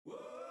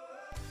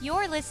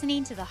You're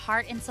listening to the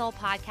Heart and Soul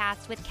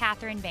podcast with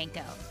Katherine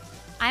Banco.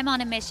 I'm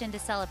on a mission to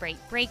celebrate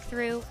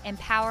breakthrough,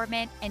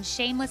 empowerment, and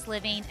shameless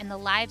living in the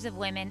lives of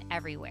women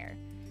everywhere.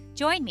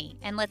 Join me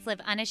and let's live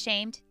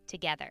unashamed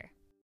together.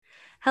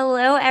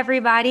 Hello,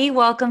 everybody.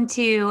 Welcome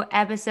to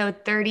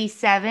episode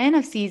 37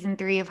 of season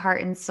 3 of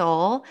Heart and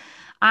Soul.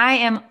 I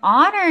am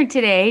honored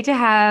today to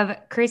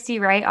have Christy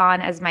Wright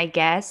on as my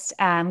guest.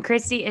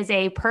 Christy is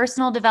a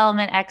personal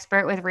development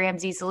expert with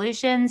Ramsey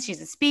Solutions. She's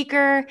a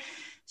speaker.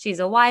 She's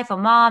a wife, a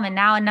mom, and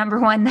now a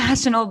 #1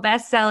 national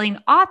best-selling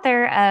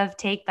author of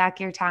Take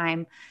Back Your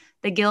Time,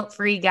 The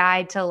Guilt-Free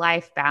Guide to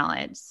Life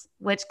Balance,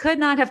 which could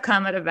not have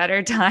come at a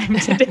better time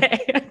today.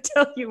 I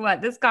tell you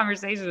what, this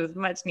conversation was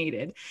much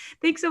needed.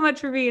 Thanks so much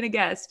for being a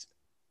guest.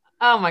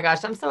 Oh my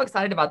gosh, I'm so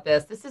excited about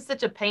this. This is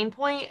such a pain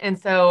point. And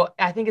so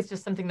I think it's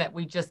just something that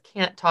we just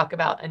can't talk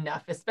about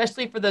enough,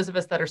 especially for those of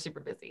us that are super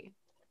busy.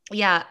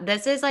 Yeah,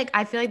 this is like,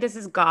 I feel like this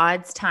is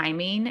God's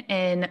timing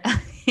in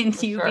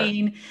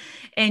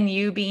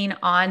you being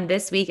on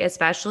this week,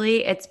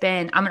 especially.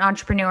 I'm an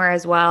entrepreneur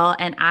as well.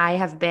 And I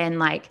have been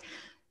like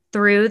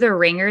through the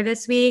ringer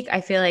this week.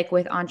 I feel like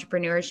with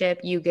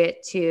entrepreneurship, you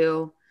get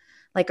to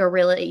like a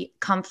really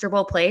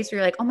comfortable place where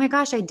you're like, oh my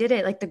gosh, I did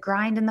it. Like the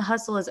grind and the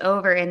hustle is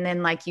over. And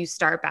then like you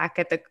start back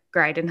at the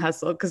grind and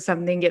hustle because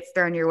something gets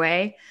thrown your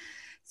way.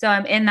 So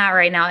I'm in that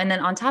right now. And then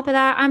on top of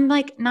that, I'm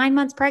like 9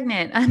 months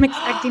pregnant. I'm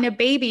expecting a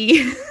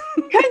baby.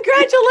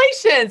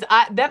 Congratulations.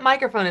 That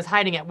microphone is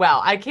hiding it well.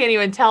 I can't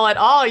even tell at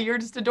all. You're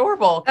just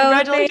adorable.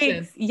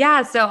 Congratulations. Oh,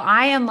 yeah. So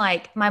I am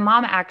like, my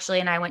mom actually,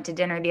 and I went to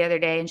dinner the other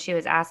day and she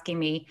was asking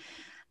me,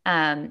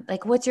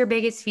 like, what's your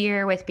biggest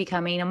fear with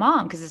becoming a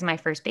mom? Because it's my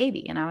first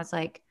baby. And I was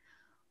like,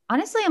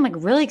 honestly, I'm like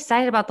really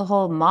excited about the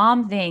whole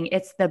mom thing.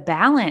 It's the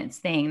balance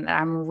thing that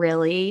I'm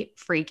really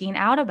freaking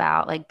out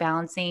about, like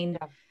balancing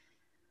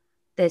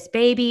this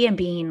baby and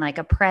being like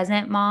a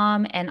present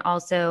mom and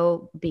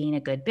also being a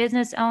good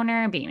business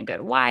owner and being a good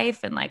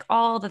wife and like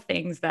all the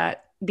things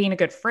that being a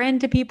good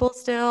friend to people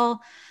still.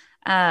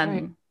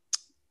 Right.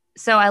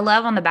 So I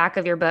love on the back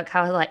of your book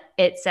how like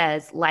it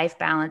says life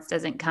balance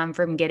doesn't come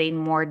from getting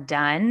more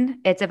done.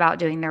 It's about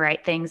doing the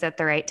right things at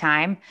the right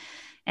time.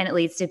 And it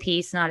leads to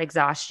peace, not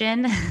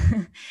exhaustion.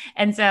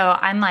 And so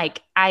I'm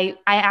like, I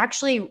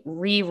actually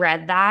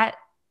reread that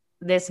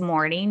this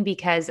morning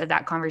because of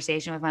that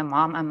conversation with my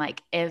mom. I'm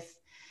like,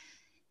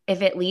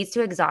 if it leads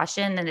to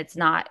exhaustion, then it's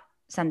not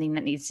something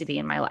that needs to be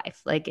in my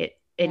life. Like it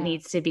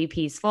needs to be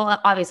peaceful.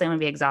 Obviously I'm going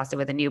to be exhausted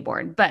with a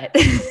newborn, but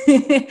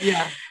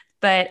Yeah.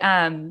 But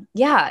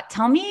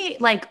tell me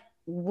like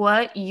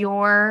what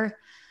your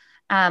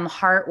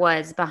heart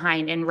was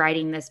behind in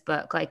writing this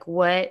book. Like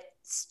what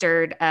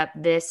stirred up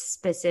this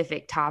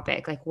specific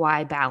topic? Like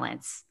why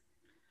balance?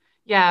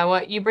 Yeah,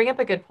 well, you bring up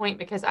a good point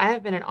because I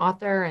have been an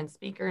author and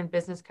speaker and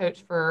business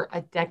coach for a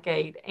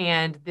decade,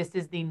 and this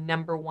is the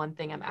 #1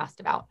 thing I'm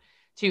asked about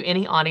to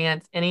any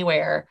audience,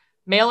 anywhere,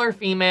 male or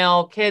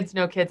female, kids,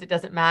 no kids, it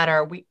doesn't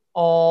matter. We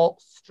all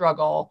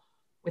struggle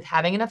with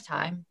having enough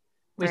time.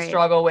 We Right.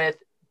 struggle with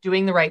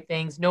doing the right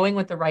things, knowing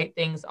what the right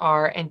things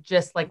are, and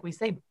just like we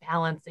say,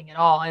 balancing it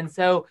all. And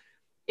so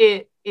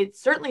it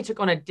certainly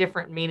took on a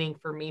different meaning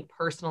for me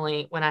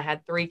personally when I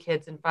had 3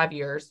 kids in 5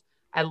 years.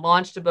 I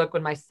launched a book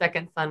when my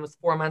second son was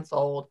 4 months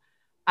old.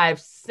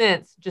 I've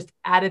since just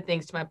added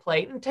things to my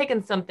plate and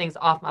taken some things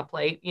off my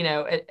plate,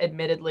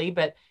 admittedly.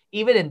 But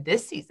even in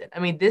this season, I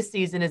mean, this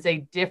season is a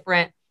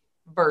different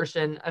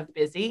version of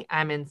busy.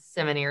 I'm in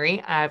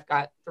seminary. I've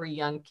got 3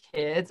 young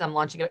kids. I'm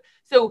launching it.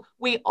 So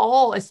we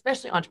all,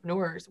 especially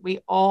entrepreneurs, we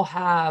all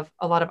have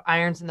a lot of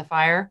irons in the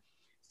fire.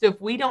 So if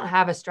we don't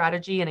have a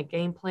strategy and a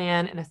game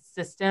plan and a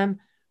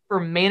system for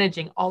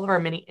managing all of our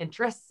many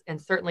interests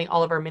and certainly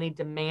all of our many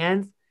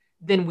demands,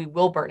 then we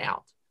will burn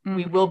out. Mm-hmm.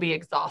 We will be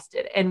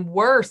exhausted. And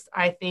worse,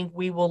 I think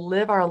we will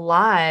live our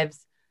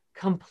lives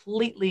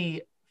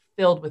completely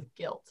filled with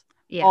guilt,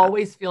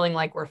 always feeling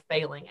like we're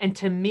failing. And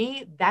to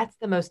me, that's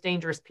the most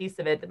dangerous piece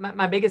of it.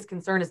 My biggest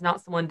concern is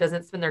not someone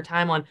doesn't spend their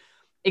time on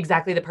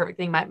exactly the perfect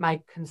thing. My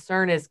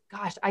concern is,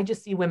 gosh, I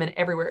just see women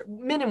everywhere,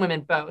 men and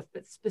women both,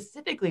 but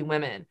specifically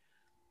women,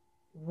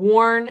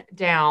 worn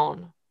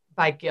down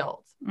by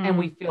guilt. And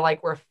we feel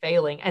like we're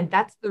failing. And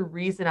that's the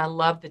reason I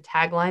love the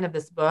tagline of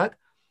this book.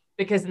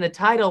 Because in the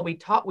title, we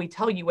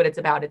tell you what it's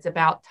about. It's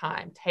about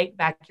time. Take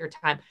back your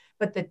time.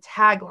 But the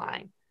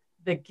tagline,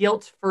 the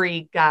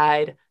guilt-free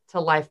guide to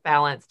life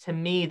balance, to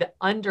me, the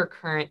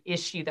undercurrent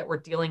issue that we're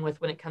dealing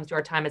with when it comes to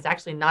our time is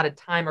actually not a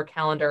time or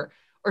calendar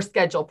or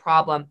schedule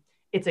problem.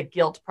 It's a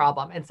guilt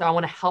problem. And so I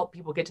want to help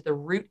people get to the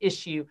root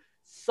issue,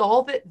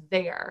 solve it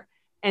there,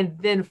 and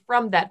then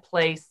from that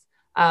place,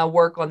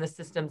 work on the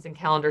systems and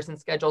calendars and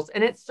schedules.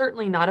 And it's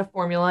certainly not a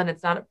formula, and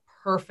it's not a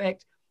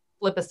perfect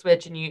flip a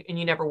switch and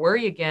you never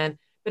worry again.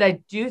 But I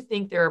do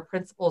think there are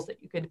principles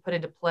that you can put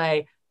into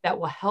play that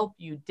will help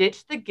you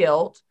ditch the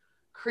guilt,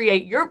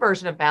 create your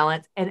version of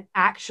balance, and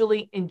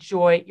actually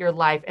enjoy your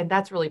life. And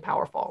that's really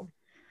powerful.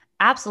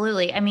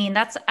 Absolutely. I mean,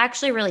 that's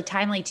actually really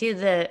timely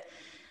too.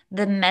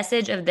 the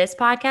message of this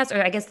podcast,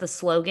 or I guess the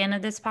slogan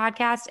of this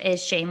podcast,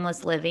 is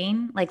shameless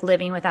living, like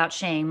living without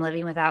shame,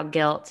 living without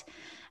guilt.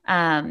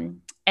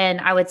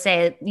 And I would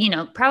say,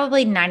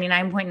 probably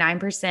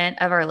 99.9%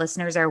 of our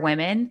listeners are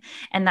women.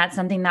 And that's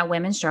something that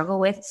women struggle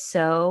with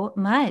so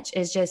much,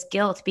 is just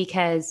guilt,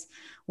 because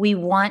we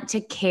want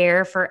to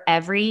care for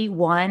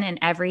everyone and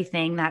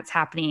everything that's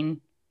happening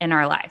in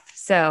our life.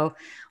 So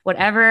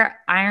whatever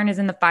iron is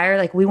in the fire,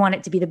 like we want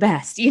it to be the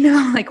best,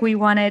 like we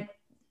want to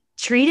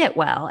treat it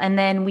well. And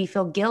then we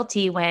feel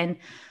guilty when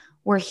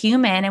we're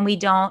human and we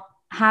don't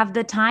have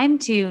the time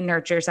to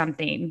nurture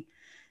something.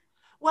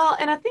 Well,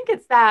 and I think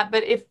it's that,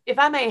 but if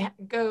I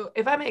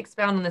may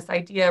expound on this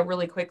idea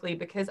really quickly,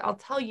 because I'll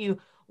tell you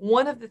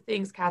one of the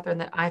things, Catherine,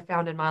 that I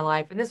found in my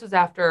life, and this was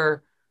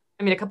after,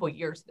 a couple of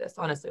years of this,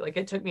 honestly, like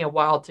it took me a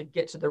while to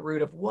get to the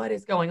root of what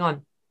is going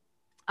on.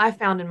 I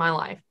found in my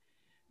life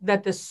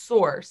that the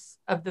source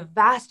of the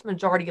vast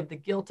majority of the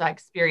guilt I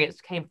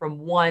experienced came from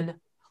one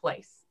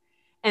place.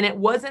 And it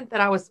wasn't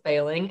that I was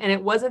failing, and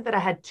it wasn't that I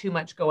had too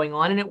much going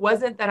on, and it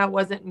wasn't that I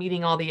wasn't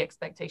meeting all the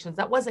expectations.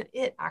 That wasn't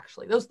it,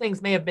 actually. Those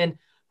things may have been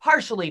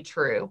partially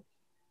true,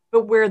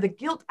 but where the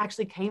guilt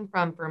actually came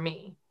from for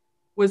me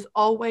was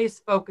always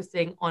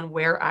focusing on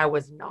where I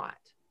was not.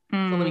 So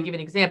let me give you an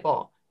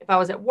example. If I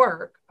was at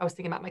work, I was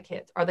thinking about my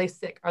kids. Are they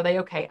sick? Are they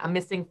okay? I'm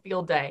missing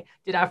field day.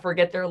 Did I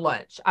forget their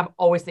lunch? I'm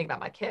always thinking about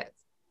my kids.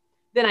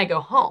 Then I go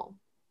home,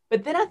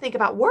 but then I think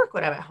about work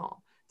when I'm at home.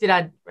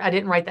 I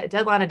didn't write that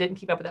deadline. I didn't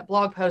keep up with that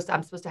blog post.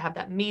 I'm supposed to have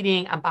that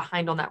meeting. I'm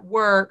behind on that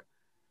work.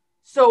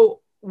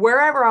 So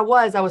wherever I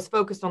was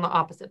focused on the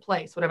opposite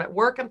place. When I'm at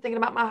work, I'm thinking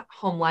about my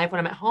home life. When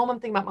I'm at home, I'm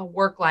thinking about my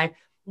work life.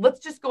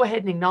 Let's just go ahead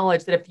and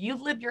acknowledge that if you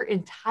live your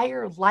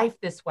entire life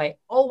this way,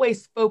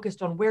 always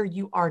focused on where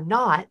you are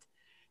not,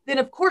 then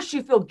of course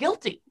you feel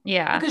guilty.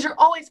 Yeah. Because you're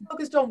always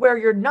focused on where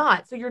you're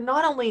not. So you're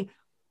not only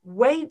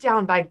weighed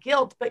down by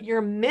guilt, but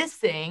you're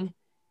missing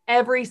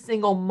every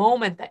single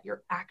moment that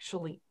you're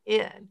actually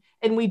in.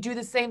 And we do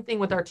the same thing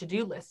with our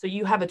to-do list. So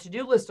you have a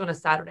to-do list on a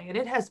Saturday and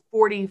it has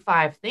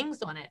 45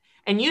 things on it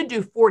and you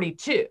do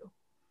 42.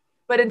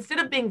 But instead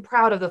of being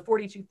proud of the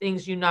 42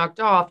 things you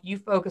knocked off, you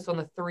focus on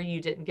the 3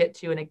 you didn't get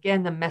to. And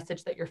again, the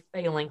message that you're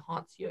failing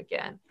haunts you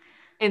again.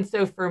 And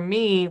so for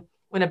me,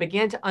 when I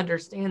began to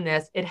understand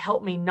this, it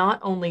helped me not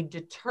only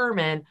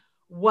determine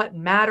what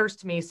matters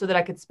to me so that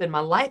I could spend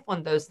my life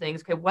on those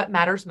things. Okay, what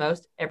matters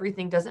most?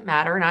 Everything doesn't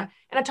matter. And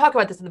I talk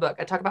about this in the book.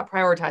 I talk about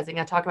prioritizing.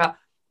 I talk about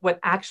what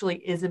actually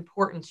is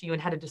important to you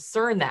and how to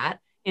discern that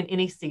in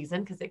any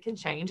season, because it can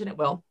change and it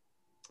will.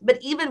 But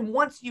even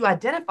once you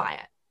identify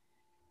it,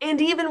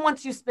 and even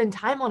once you spend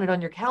time on it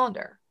on your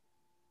calendar,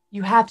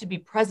 you have to be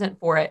present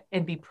for it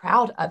and be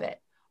proud of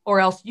it, or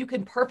else you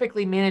can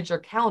perfectly manage your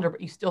calendar,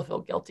 but you still feel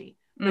guilty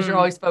because you're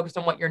always focused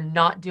on what you're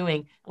not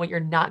doing and what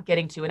you're not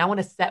getting to. And I want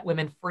to set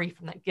women free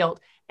from that guilt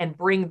and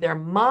bring their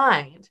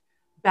mind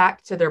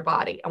back to their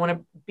body. I want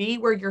to be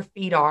where your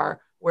feet are,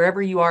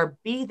 wherever you are,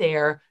 be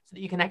there so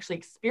that you can actually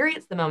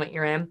experience the moment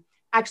you're in,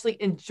 actually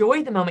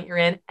enjoy the moment you're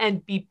in,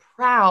 and be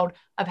proud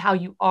of how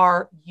you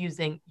are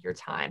using your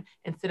time.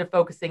 Instead of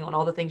focusing on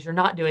all the things you're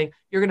not doing,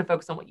 you're going to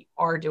focus on what you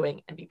are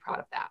doing and be proud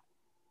of that.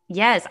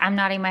 Yes, I'm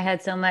nodding my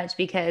head so much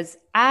because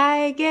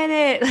I get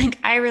it. Like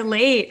I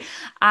relate.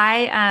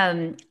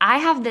 I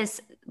have this,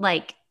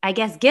 like, I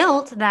guess,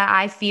 guilt that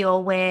I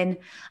feel when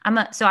I'm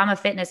a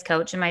fitness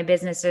coach and my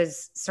business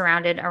is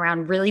surrounded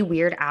around really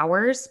weird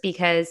hours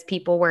because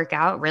people work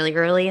out really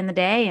early in the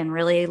day and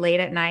really late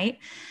at night.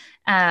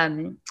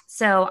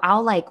 So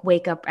I'll like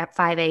wake up at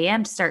 5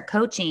 a.m. to start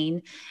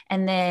coaching,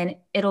 and then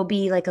it'll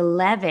be like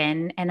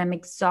 11 and I'm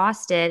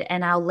exhausted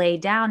and I'll lay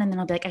down, and then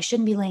I'll be like, I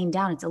shouldn't be laying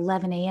down. It's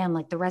 11 a.m.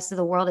 Like the rest of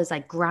the world is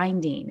like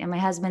grinding. And my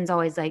husband's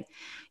always like,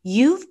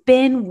 you've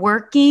been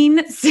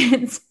working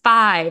since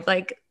 5,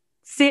 like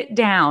sit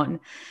down.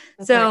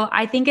 That's so right.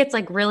 I think it's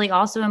like really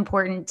also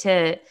important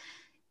to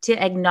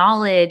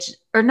acknowledge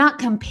or not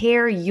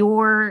compare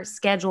your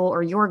schedule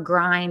or your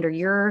grind or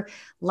your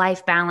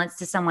life balance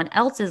to someone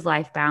else's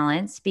life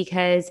balance,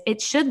 because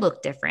it should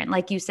look different.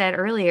 Like you said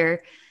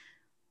earlier,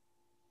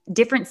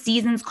 different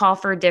seasons call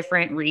for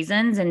different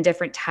reasons and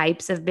different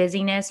types of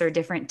busyness or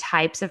different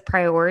types of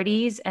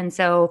priorities. And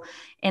so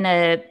in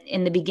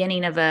the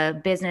beginning of a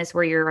business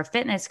where you're a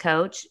fitness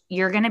coach,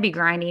 you're going to be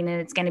grinding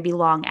and it's going to be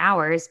long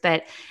hours.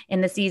 But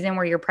in the season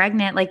where you're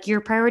pregnant, like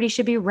your priority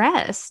should be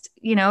rest,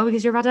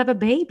 because you're about to have a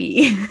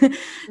baby.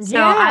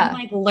 So I'm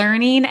like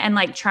learning and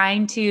like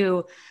trying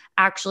to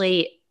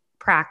actually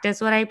practice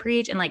what I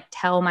preach and like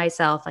tell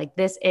myself like,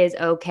 this is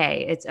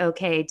okay. It's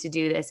okay to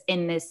do this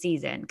in this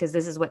season because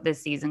this is what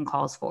this season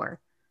calls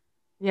for.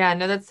 Yeah,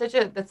 no, that's such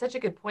a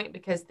good point,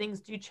 because things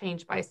do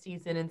change by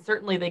season, and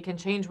certainly they can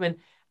change when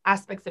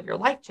aspects of your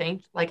life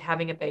change, like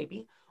having a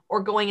baby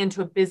or going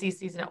into a busy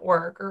season at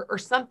work or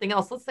something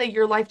else. Let's say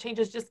your life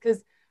changes just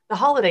because the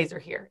holidays are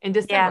here in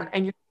December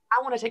and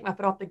I want to take my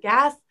foot off the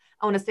gas.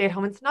 I want to stay at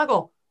home and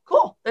snuggle.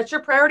 Cool. That's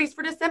your priorities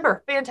for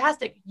December.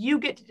 Fantastic. You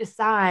get to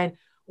decide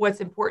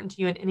what's important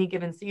to you in any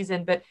given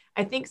season. But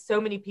I think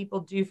so many people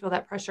do feel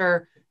that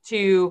pressure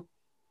to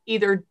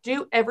either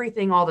do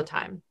everything all the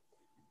time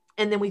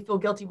And then we feel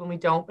guilty when we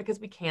don't because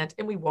we can't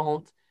and we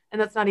won't. And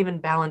that's not even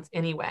balance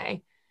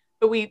anyway.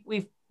 But we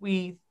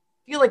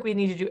feel like we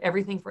need to do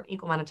everything for an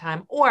equal amount of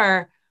time,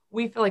 or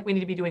we feel like we need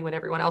to be doing what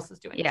everyone else is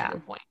doing, to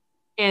your point.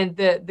 And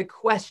the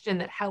question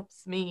that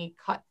helps me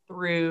cut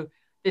through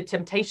the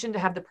temptation to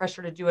have the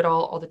pressure to do it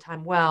all the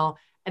time well,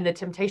 and the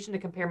temptation to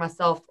compare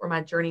myself or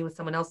my journey with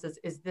someone else's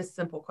is this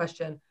simple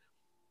question: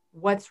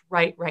 what's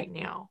right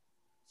now?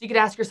 So you could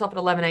ask yourself at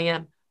 11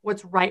 a.m.,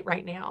 what's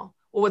right now?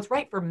 Well, what's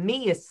right for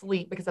me is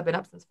sleep because I've been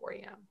up since 4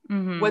 a.m.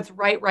 Mm-hmm. What's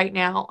right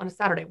now on a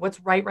Saturday? What's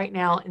right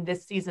now in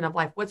this season of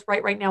life? What's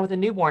right now with a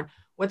newborn?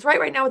 What's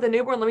right now with a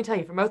newborn? Let me tell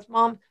you, for most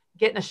moms,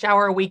 getting a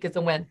shower a week is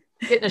a win.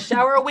 Getting a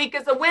shower a week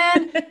is a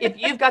win.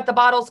 If you've got the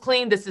bottles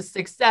clean, this is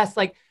success.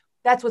 Like,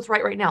 that's what's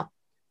right now.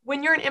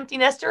 When you're an empty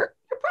nester,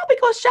 you're probably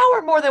going to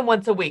shower more than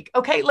once a week.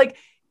 Okay. Like,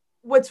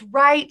 what's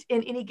right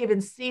in any given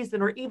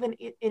season, or even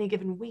in any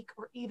given week,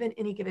 or even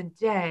any given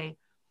day,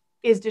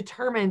 is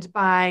determined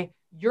by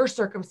your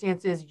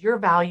circumstances, your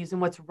values,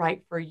 and what's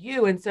right for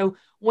you. And so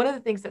one of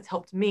the things that's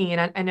helped me,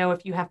 and I know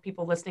if you have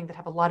people listening that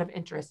have a lot of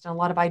interest and a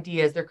lot of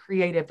ideas, they're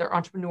creative, they're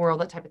entrepreneurial,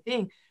 that type of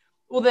thing.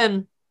 Well,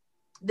 then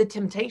the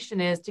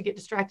temptation is to get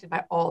distracted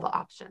by all the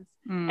options.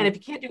 And if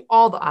you can't do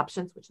all the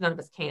options, which none of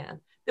us can,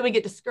 then we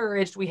get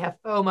discouraged. We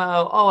have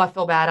FOMO. Oh, I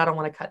feel bad. I don't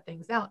want to cut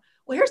things out.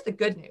 Well, here's the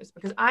good news,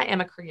 because I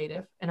am a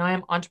creative and I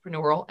am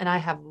entrepreneurial and I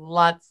have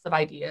lots of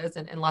ideas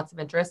and lots of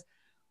interests.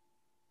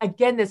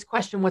 Again, this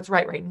question, what's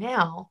right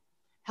now,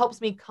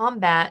 helps me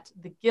combat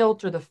the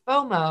guilt or the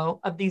FOMO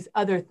of these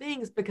other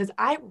things, because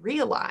I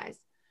realize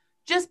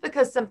just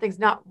because something's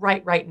not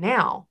right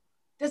now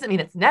doesn't mean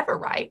it's never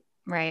right.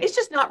 Right. It's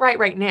just not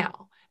right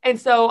now. And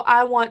so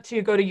I want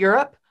to go to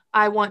Europe.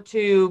 I want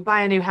to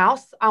buy a new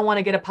house. I want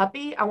to get a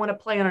puppy. I want to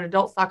play on an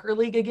adult soccer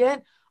league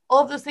again.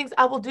 All of those things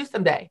I will do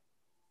someday.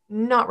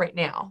 Not right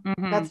now.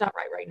 Mm-hmm. That's not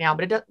right now,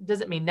 but it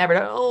doesn't mean never.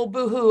 Oh,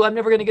 boo-hoo, I'm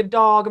never going to get a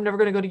dog. I'm never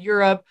going to go to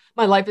Europe.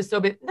 My life is so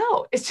big.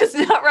 No, it's just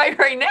not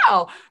right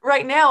now.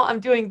 Right now, I'm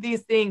doing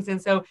these things.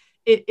 And so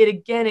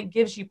it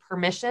gives you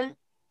permission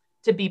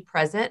to be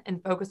present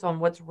and focus on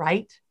what's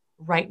right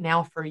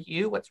now for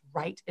you, what's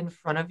right in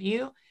front of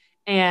you,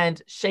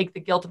 and shake the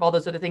guilt of all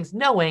those other things,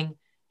 knowing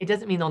it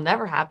doesn't mean they'll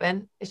never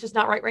happen. It's just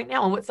not right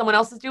now. And what someone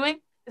else is doing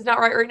is not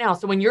right now.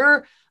 So when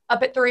you're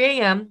up at 3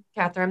 a.m.,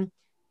 Catherine,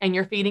 and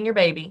you're feeding your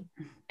baby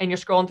and you're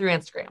scrolling through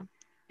Instagram,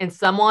 and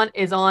someone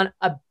is on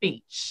a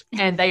beach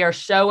and they are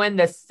showing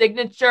the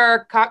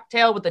signature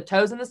cocktail with the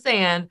toes in the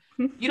sand,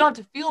 you don't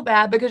have to feel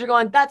bad, because you're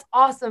going, that's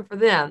awesome for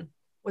them.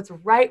 What's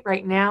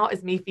right now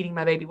is me feeding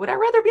my baby. Would I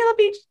rather be on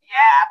the beach?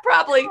 Yeah,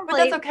 probably. But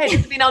that's okay. It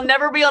doesn't mean I'll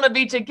never be on a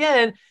beach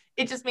again.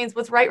 It just means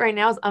what's right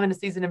now is I'm in a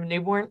season of a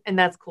newborn, and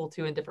that's cool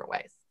too in different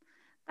ways.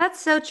 That's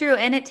so true.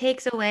 And it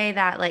takes away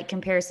that like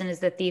comparison is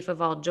the thief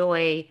of all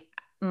joy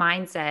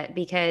mindset,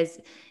 because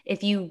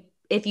if you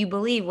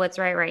believe what's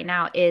right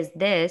now is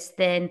this,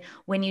 then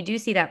when you do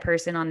see that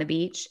person on the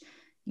beach,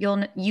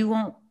 you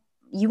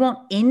won't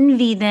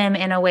envy them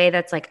in a way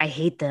that's like, I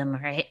hate them,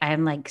 right?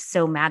 I'm like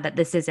so mad that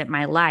this isn't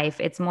my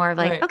life. It's more of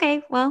like, right.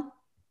 Okay, well,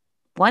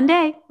 one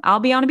day I'll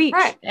be on a beach,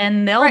 right.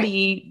 And they'll right.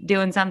 be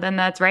doing something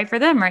that's right for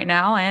them right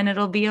now. And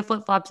it'll be a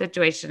flip-flop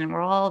situation and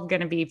we're all going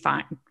to be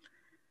fine.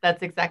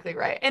 That's exactly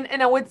right. And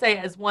I would say,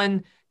 as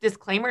one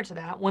disclaimer to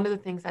that, one of the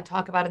things I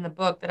talk about in the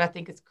book that I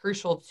think is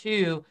crucial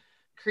to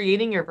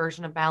creating your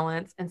version of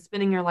balance and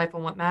spending your life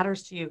on what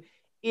matters to you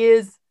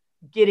is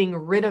getting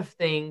rid of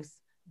things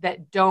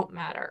that don't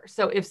matter.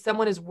 So if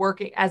someone is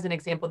working, as an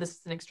example, this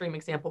is an extreme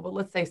example, but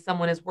let's say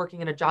someone is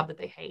working in a job that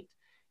they hate,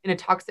 in a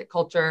toxic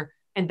culture,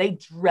 and they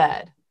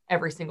dread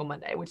every single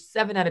Monday, which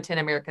 7 out of 10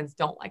 Americans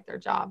don't like their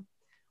job.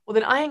 Well,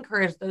 then I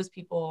encourage those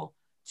people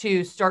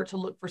to start to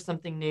look for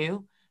something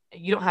new.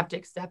 You don't have to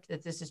accept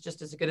that this is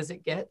just as good as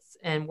it gets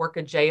and work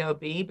a job,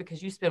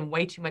 because you spend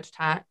way too much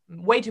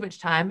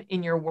time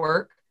in your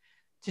work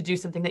to do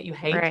something that you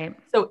hate. Right.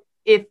 So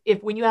if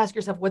when you ask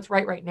yourself what's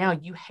right now,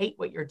 you hate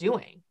what you're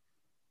doing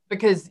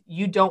because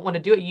you don't want to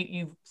do it.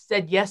 You've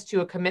said yes to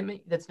a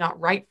commitment that's not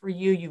right for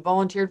you. You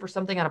volunteered for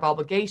something out of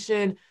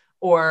obligation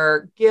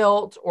or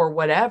guilt or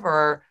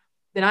whatever.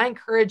 Then I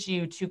encourage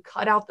you to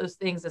cut out those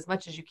things as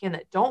much as you can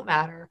that don't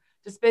matter,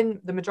 to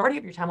spend the majority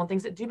of your time on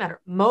things that do matter.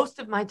 Most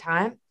of my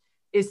time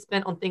is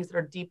spent on things that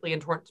are deeply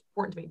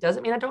important to me.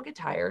 Doesn't mean I don't get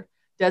tired.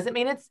 Doesn't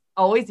mean it's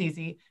always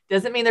easy.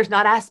 Doesn't mean there's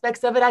not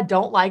aspects of it I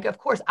don't like. Of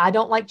course, I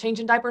don't like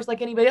changing diapers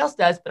like anybody else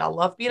does, but I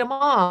love being a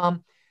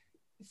mom.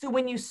 So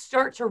when you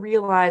start to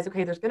realize,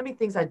 okay, there's going to be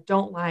things I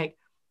don't like,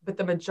 but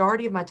the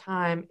majority of my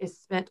time is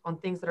spent on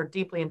things that are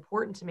deeply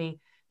important to me,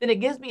 then it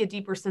gives me a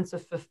deeper sense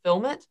of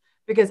fulfillment,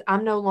 because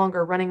I'm no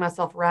longer running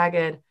myself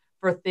ragged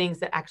for things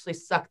that actually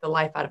suck the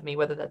life out of me,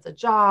 whether that's a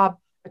job,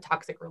 a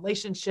toxic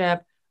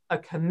relationship, a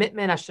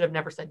commitment I should have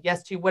never said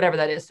yes to, whatever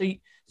that is.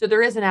 So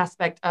there is an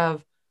aspect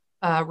of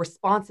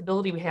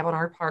responsibility we have on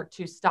our part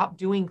to stop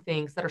doing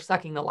things that are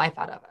sucking the life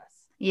out of us.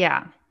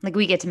 Yeah. Like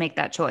we get to make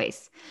that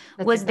choice.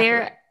 Was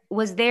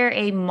there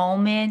a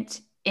moment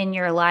in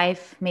your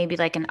life, maybe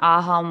like an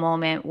aha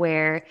moment,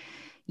 where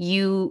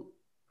you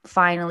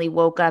finally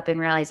woke up and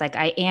realized like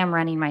I am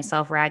running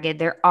myself ragged.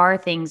 There are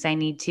things I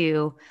need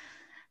to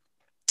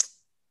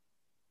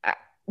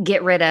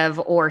get rid of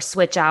or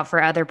switch out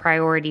for other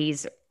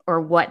priorities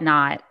or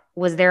whatnot.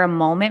 Was there a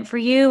moment for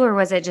you, or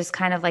was it just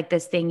kind of like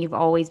this thing you've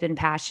always been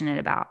passionate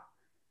about?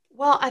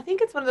 Well, I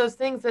think it's one of those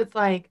things that's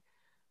like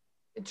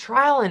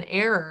trial and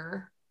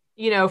error,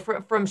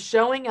 from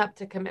showing up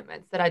to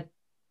commitments that I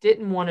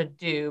didn't want to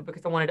do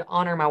because I wanted to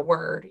honor my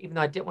word, even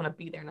though I didn't want to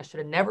be there. And I should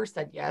have never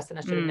said yes. And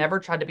I should have never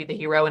tried to be the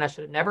hero. And I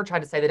should have never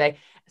tried to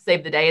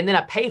save the day. And then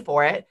I pay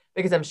for it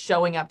because I'm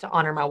showing up to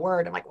honor my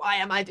word. I'm like, why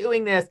am I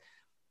doing this?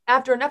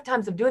 After enough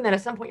times of doing that,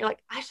 at some point, you're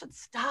like, I should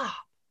stop.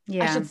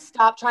 Yeah. I should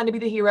stop trying to be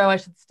the hero. I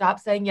should stop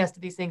saying yes to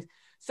these things.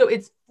 So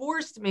it's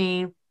forced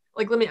me,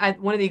 like,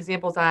 one of the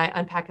examples I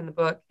unpack in the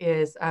book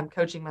is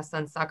coaching my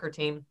son's soccer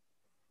team.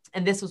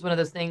 And this was one of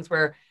those things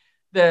where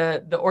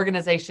the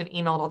organization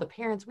emailed all the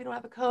parents, we don't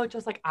have a coach. I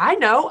was like, I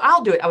know,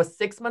 I'll do it. I was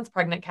 6 months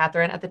pregnant,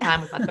 Catherine, at the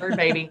time with my third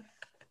baby.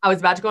 I was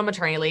about to go on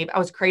maternity leave. I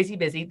was crazy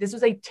busy. This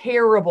was a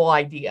terrible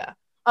idea.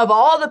 Of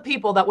all the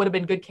people that would have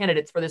been good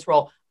candidates for this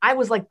role, I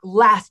was like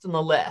last on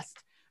the list.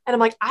 And I'm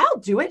like, I'll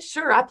do it.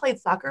 Sure. I played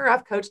soccer.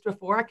 I've coached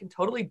before. I can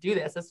totally do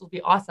this. This will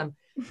be awesome.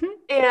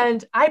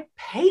 And I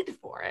paid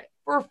for it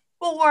for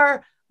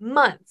 4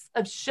 months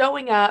of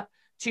showing up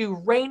to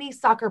rainy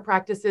soccer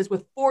practices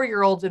with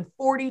 4-year-olds in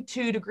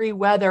 42-degree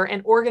weather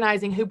and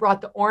organizing who brought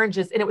the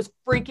oranges. And it was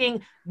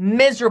freaking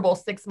miserable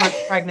 6 months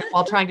pregnant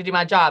while trying to do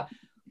my job.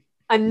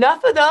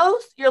 Enough of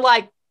those, you're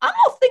like, I'm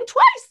going to think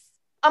twice.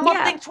 I'm going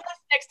to think twice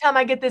next time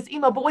I get this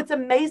email. But what's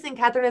amazing,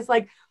 Catherine, is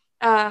like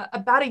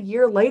about a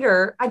year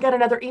later, I got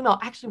another email.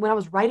 Actually, when I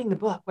was writing the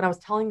book, when I was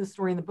telling the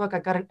story in the book, I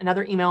got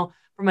another email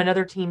from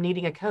another team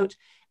needing a coach.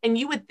 And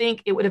you would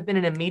think it would have been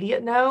an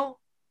immediate no,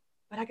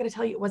 but I got to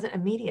tell you, it wasn't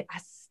immediate. I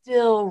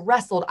still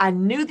wrestled. I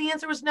knew the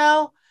answer was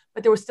no,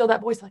 but there was still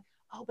that voice like,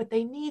 oh, but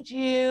they need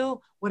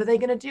you. What are they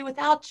going to do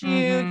without you?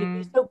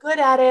 You'd be so good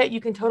at it.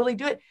 You can totally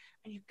do it.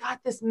 And you've got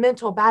this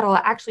mental battle.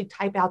 I actually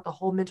type out the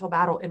whole mental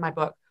battle in my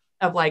book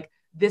of like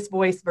this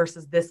voice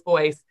versus this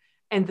voice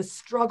and the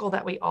struggle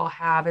that we all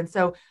have. And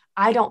so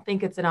I don't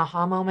think it's an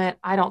aha moment.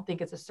 I don't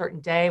think it's a certain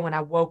day when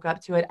I woke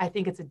up to it. I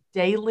think it's a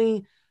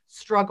daily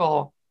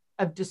struggle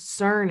of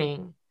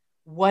discerning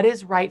what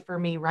is right for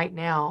me right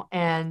now.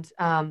 And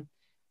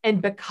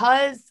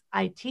because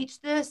I teach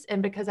this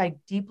and because I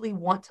deeply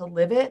want to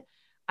live it,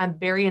 I'm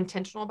very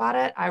intentional about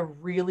it. I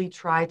really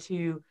try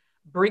to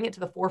bring it to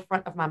the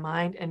forefront of my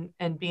mind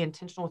and be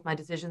intentional with my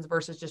decisions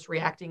versus just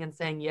reacting and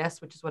saying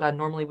yes, which is what I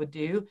normally would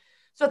do.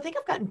 So I think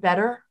I've gotten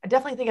better. I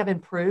definitely think I've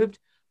improved,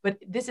 but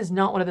this is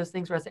not one of those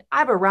things where I say,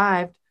 I've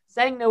arrived.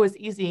 Saying no is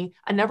easy.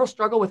 I never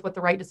struggle with what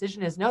the right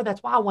decision is. No,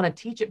 that's why I want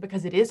to teach it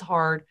because it is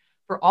hard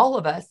for all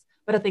of us.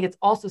 But I think it's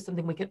also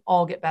something we can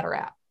all get better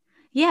at.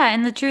 Yeah.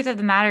 And the truth of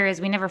the matter is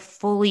we never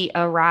fully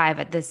arrive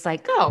at this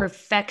like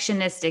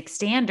perfectionistic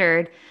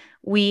standard.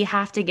 We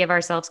have to give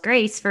ourselves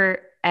grace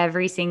for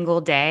every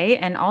single day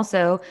and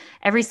also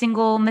every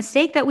single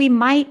mistake that we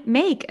might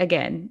make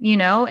again,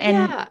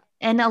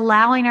 and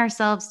allowing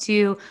ourselves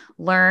to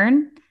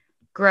learn,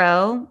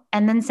 grow,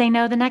 and then say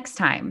no the next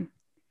time.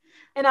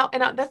 And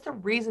that's the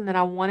reason that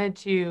I wanted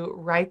to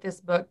write this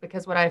book,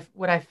 because what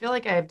I feel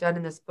like I have done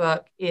in this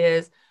book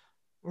is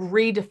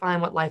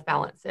redefine what life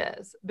balance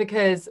is.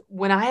 Because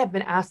when I have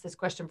been asked this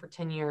question for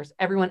 10 years,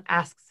 everyone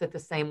asks it the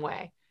same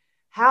way.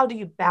 How do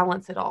you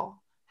balance it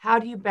all? How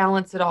do you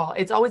balance it all?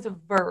 It's always a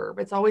verb.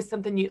 It's always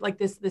something you like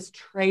this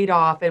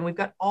trade-off. And we've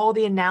got all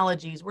the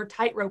analogies. We're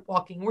tightrope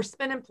walking. We're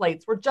spinning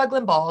plates. We're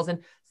juggling balls,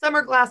 and some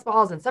are glass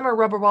balls and some are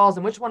rubber balls.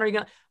 And which one are you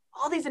going to,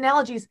 all these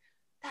analogies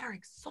that are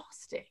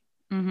exhausting.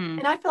 Mm-hmm.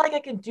 And I feel like I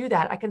can do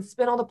that. I can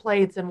spin all the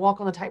plates and walk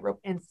on the tightrope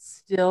and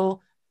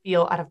still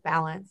feel out of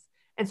balance.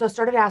 And so I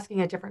started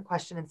asking a different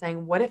question and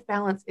saying, what if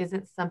balance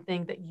isn't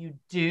something that you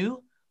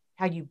do,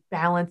 how you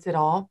balance it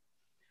all?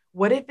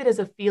 What if it is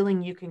a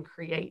feeling you can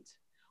create?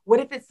 What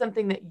if it's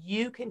something that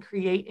you can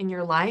create in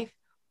your life,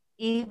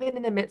 even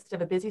in the midst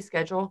of a busy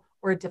schedule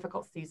or a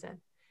difficult season?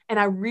 And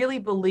I really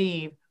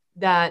believe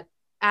that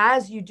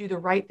as you do the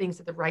right things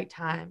at the right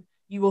time,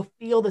 you will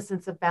feel the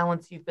sense of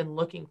balance you've been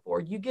looking for.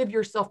 You give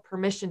yourself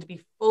permission to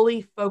be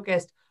fully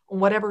focused on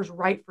whatever's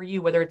right for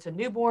you, whether it's a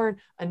newborn,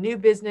 a new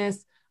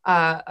business,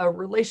 a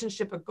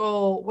relationship, a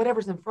goal,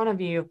 whatever's in front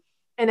of you.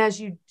 And as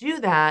you do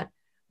that,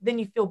 then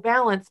you feel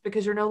balanced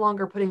because you're no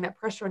longer putting that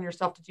pressure on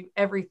yourself to do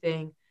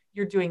everything.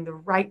 You're doing the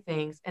right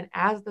things. And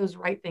as those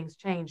right things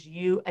change,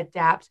 you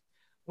adapt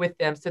with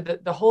them. So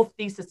the whole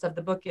thesis of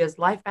the book is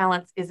life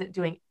balance isn't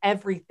doing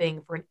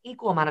everything for an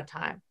equal amount of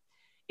time.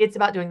 It's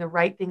about doing the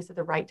right things at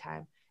the right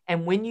time.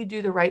 And when you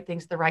do the right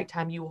things at the right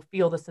time, you will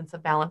feel the sense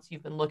of balance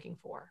you've been looking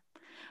for.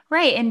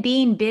 Right. And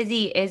being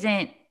busy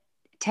isn't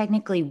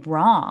technically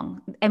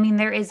wrong. I mean,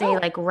 there is a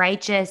like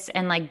righteous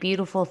and like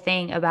beautiful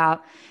thing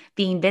about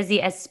being busy,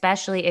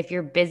 especially if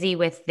you're busy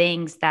with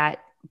things that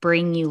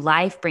bring you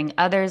life, bring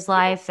others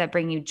life, that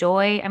bring you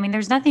joy. I mean,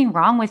 there's nothing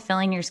wrong with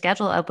filling your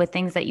schedule up with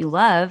things that you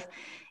love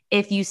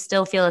if you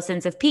still feel a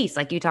sense of peace,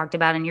 like you talked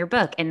about in your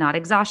book, and not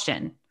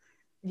exhaustion.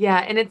 Yeah.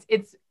 And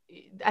it's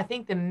I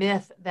think the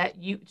myth that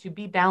to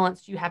be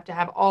balanced, you have to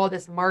have all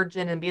this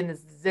margin and be in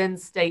this Zen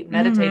state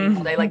meditating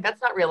all day. Like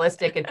that's not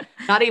realistic and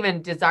not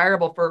even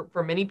desirable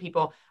for many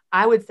people.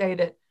 I would say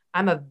that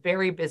I'm a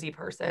very busy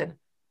person,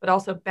 but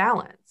also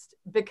balanced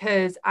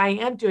because I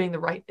am doing the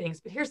right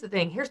things. But here's the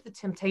thing, here's the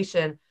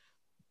temptation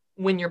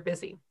when you're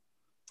busy.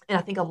 And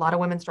I think a lot of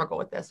women struggle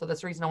with this. So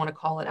that's the reason I want to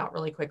call it out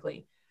really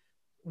quickly.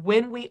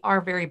 When we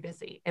are very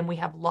busy and we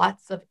have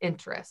lots of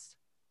interest,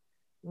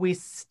 we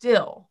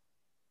still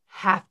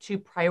have to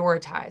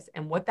prioritize.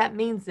 And what that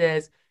means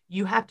is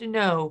you have to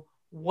know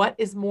what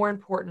is more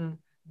important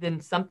than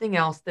something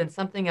else, than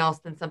something else,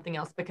 than something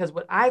else. Because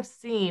what I've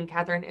seen,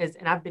 Catherine, is,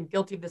 and I've been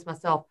guilty of this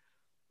myself,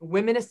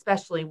 women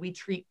especially, we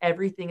treat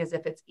everything as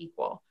if it's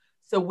equal.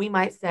 So we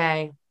might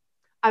say,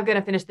 I've got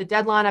to finish the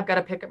deadline. I've got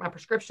to pick up my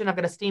prescription. I've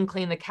got to steam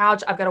clean the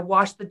couch. I've got to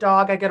wash the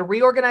dog. I've got to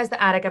reorganize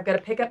the attic. I've got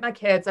to pick up my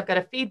kids. I've got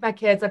to feed my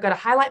kids. I've got to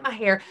highlight my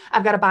hair.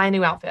 I've got to buy a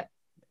new outfit.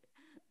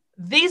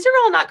 These are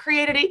all not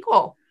created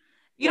equal.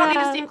 You don't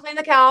need to steam clean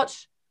the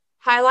couch.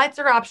 Highlights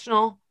are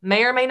optional.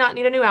 May or may not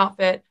need a new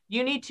outfit.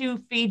 You need to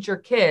feed your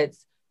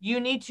kids. You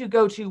need to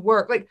go to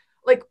work.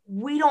 Like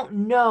we don't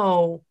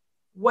know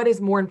what is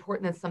more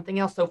important than something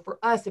else. So for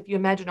us, if you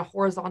imagine a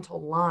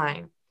horizontal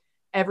line,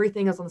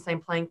 everything is on the same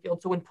playing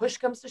field. So when push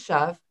comes to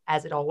shove,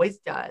 as it always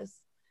does,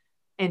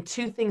 and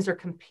two things are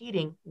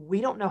competing,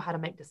 we don't know how to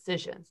make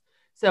decisions.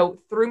 So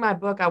through my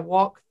book, I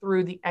walk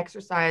through the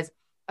exercise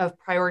of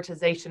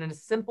prioritization, and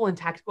as simple and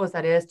tactical as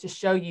that is, to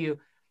show you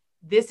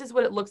this is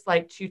what it looks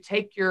like to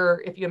take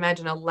if you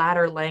imagine a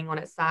ladder laying on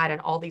its side and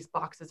all these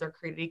boxes are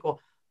created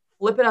equal,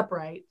 flip it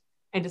upright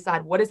and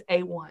decide what is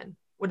A1,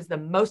 what is the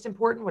most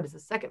important, what is the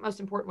second most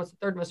important, what's the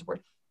third most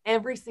important.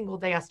 Every single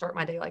day I start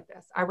my day like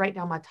this. I write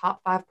down my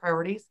top 5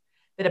 priorities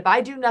that if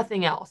I do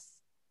nothing else,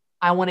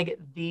 I want to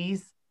get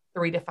these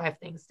 3 to 5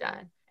 things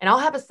done. And I'll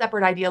have a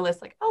separate idea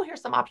list like, oh,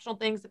 here's some optional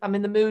things if I'm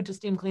in the mood to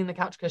steam clean the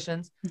couch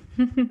cushions.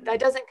 That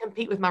doesn't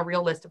compete with my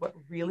real list of what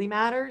really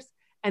matters.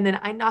 And then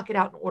I knock it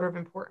out in order of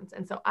importance.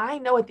 And so I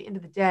know at the end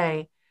of the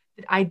day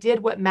that I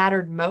did what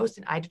mattered most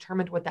and I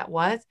determined what that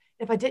was.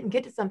 If I didn't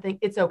get to something,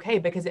 it's okay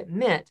because it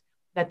meant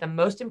that the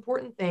most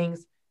important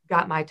things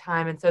got my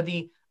time. And so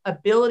the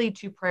ability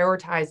to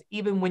prioritize,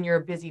 even when you're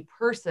a busy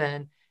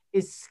person,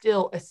 is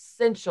still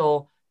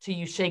essential to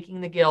you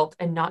shaking the guilt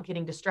and not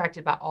getting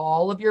distracted by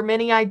all of your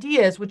many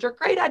ideas, which are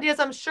great ideas,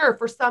 I'm sure,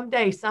 for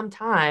someday,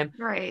 sometime.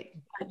 Right.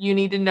 But you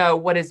need to know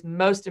what is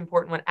most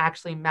important, what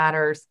actually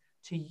matters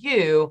to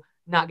you,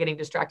 not getting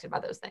distracted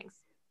by those things.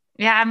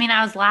 Yeah. I mean,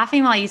 I was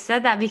laughing while you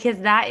said that because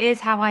that is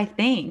how I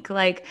think.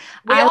 Like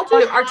we all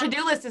do. Our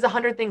to-do list is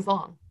 100 things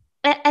long.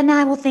 And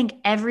I will think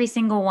every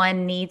single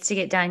one needs to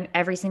get done.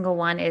 Every single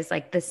one is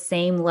like the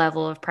same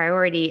level of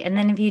priority. And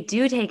then if you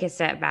do take a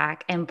step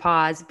back and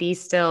pause, be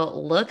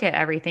still, look at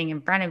everything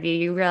in front of you,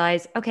 you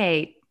realize,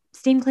 okay,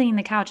 steam cleaning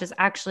the couch is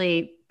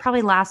actually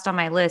probably last on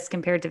my list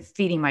compared to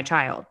feeding my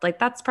child. Like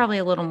that's probably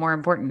a little more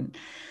important.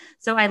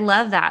 So I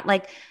love that.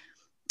 Like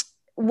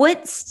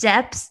what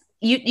steps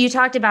you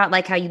talked about,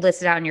 like how you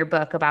listed out in your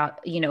book about,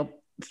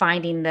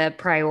 finding the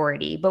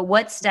priority, but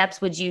what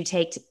steps would you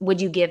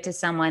give to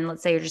someone,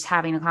 let's say you're just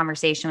having a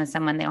conversation with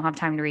someone, they don't have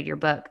time to read your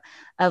book,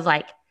 of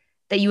like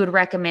that you would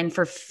recommend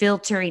for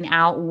filtering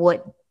out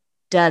what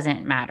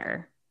doesn't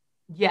matter?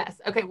 Yes.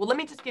 Okay. Well, let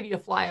me just give you a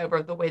flyover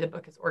of the way the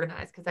book is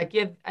organized.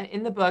 Because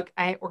in the book,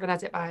 I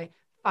organize it by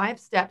 5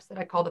 steps that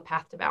I call the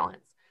path to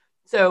balance.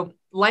 So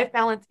life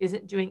balance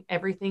isn't doing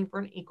everything for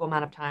an equal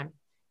amount of time.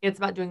 It's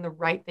about doing the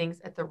right things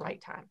at the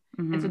right time.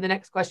 Mm-hmm. And so the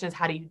next question is,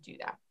 how do you do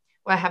that?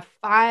 Well, I have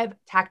 5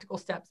 tactical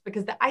steps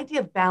because the idea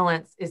of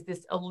balance is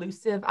this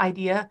elusive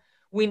idea.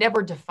 We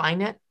never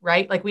define it,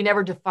 right? Like we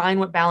never define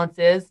what balance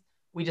is.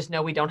 We just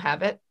know we don't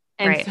have it.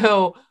 And right.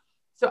 so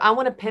I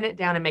want to pin it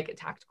down and make it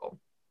tactical.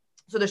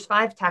 So there's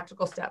 5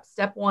 tactical steps.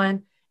 Step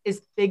 1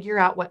 is figure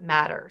out what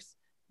matters.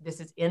 This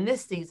is in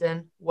this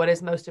season. What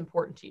is most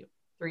important to you?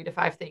 3 to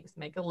 5 things.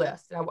 Make a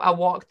list. I'll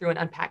walk through and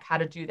unpack how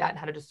to do that and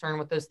how to discern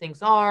what those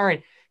things are,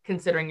 and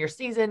considering your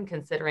season,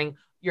 considering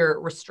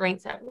your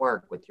restraints at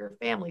work with your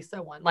family,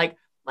 so on. Like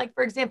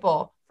for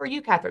example, for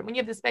you, Catherine, when you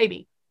have this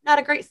baby, not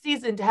a great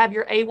season to have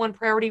your A1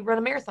 priority run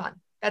a marathon.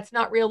 That's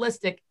not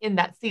realistic in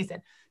that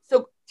season.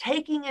 So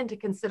taking into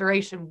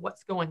consideration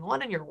what's going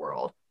on in your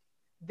world,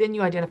 then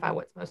you identify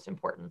what's most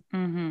important.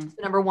 Mm-hmm.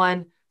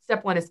 So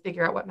step 1 is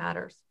figure out what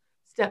matters.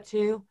 Step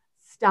 2,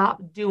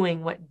 stop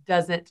doing what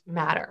doesn't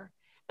matter.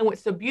 And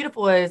what's so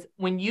beautiful is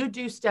when you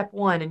do step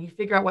 1 and you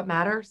figure out what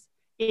matters,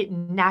 it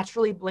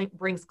naturally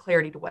brings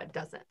clarity to what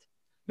doesn't.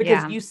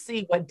 Because you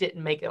see what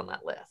didn't make it on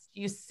that list.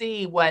 You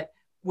see what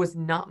was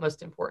not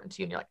most important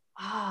to you. And you're like,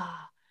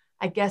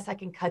 I guess I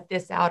can cut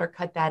this out or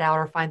cut that out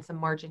or find some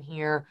margin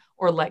here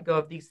or let go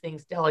of these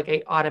things,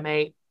 delegate,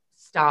 automate,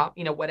 stop,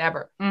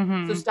 whatever.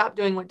 Mm-hmm. So stop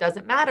doing what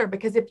doesn't matter.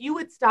 Because if you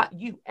would stop,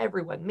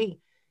 everyone, me,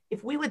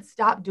 if we would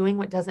stop doing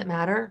what doesn't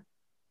matter,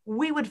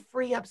 we would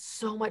free up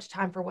so much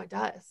time for what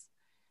does.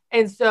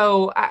 And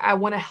so I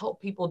want to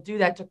help people do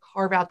that, to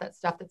carve out that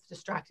stuff that's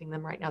distracting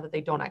them right now that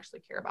they don't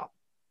actually care about.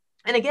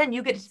 And again,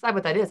 you get to decide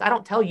what that is. I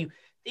don't tell you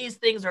these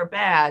things are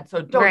bad,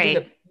 so don't do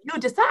them.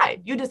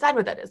 Right. You decide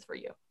what that is for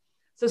you.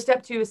 So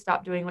step 2 is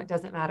stop doing what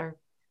doesn't matter.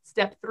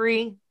 Step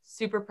 3,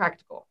 super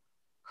practical.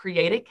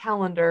 Create a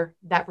calendar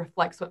that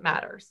reflects what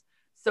matters.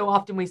 So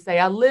often we say,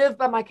 I live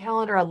by my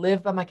calendar. I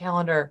live by my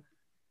calendar.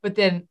 But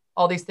then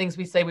all these things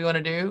we say we want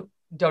to do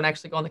don't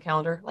actually go on the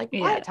calendar, like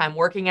quiet time,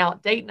 working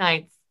out, date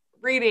nights,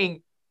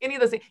 reading, any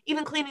of those things,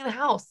 even cleaning the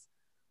house.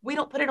 We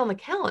don't put it on the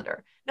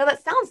calendar. Now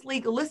that sounds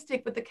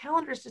legalistic, but the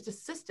calendar is just a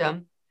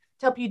system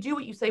to help you do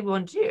what you say we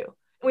want to do.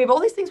 And we have all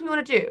these things we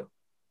want to do,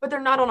 but they're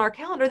not on our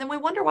calendar. Then we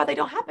wonder why they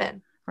don't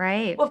happen.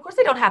 Right. Well, of course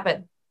they don't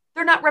happen.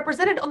 They're not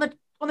represented on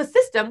the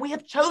system we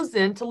have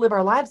chosen to live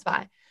our lives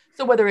by.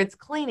 So whether it's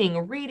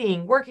cleaning,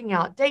 reading, working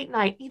out, date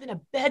night, even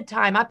a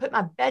bedtime, I put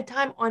my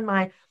bedtime on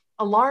my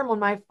alarm on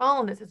my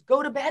phone that says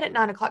go to bed at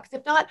 9 o'clock. Because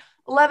if not,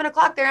 11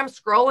 o'clock there, I'm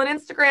scrolling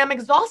Instagram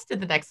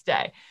exhausted the next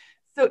day.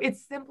 So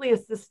it's simply a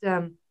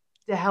system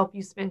to help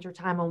you spend your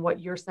time on what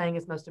you're saying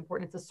is most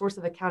important. It's a source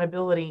of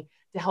accountability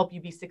to help you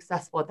be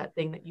successful at that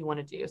thing that you want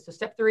to do. So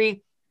step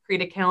 3,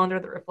 create a calendar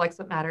that reflects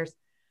what matters.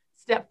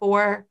 Step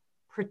 4,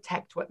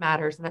 protect what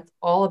matters. And that's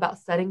all about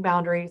setting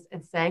boundaries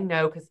and saying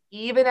no, because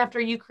even after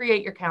you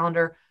create your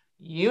calendar,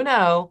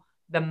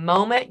 the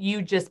moment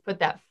you just put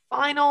that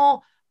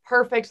final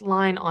perfect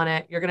line on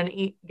it, you're going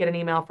to get an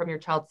email from your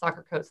child's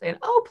soccer coach saying,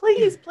 oh,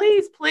 please,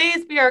 please,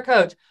 please be our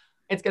coach.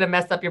 It's going to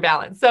mess up your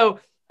balance. So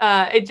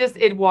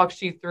it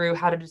walks you through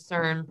how to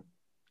discern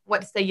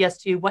what to say yes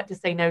to, what to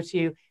say no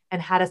to,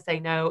 and how to say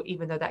no,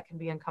 even though that can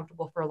be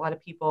uncomfortable for a lot of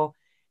people.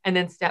 And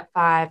then step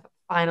 5,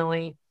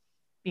 finally,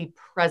 be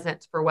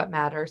present for what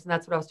matters. And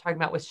that's what I was talking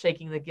about with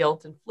shaking the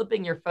guilt and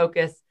flipping your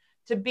focus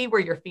to be where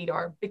your feet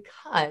are.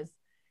 Because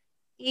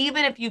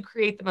even if you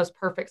create the most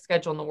perfect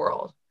schedule in the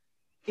world,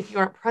 if you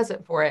aren't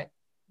present for it,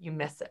 you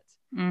miss it.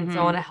 And so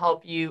I want to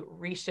help you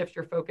reshift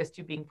your focus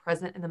to being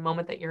present in the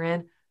moment that you're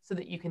in so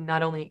that you can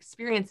not only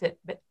experience it,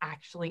 but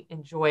actually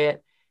enjoy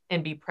it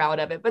and be proud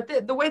of it.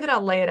 But the way that I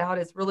lay it out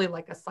is really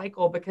like a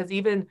cycle, because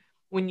even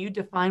when you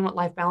define what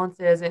life balance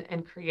is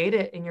and create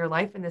it in your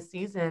life in this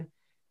season,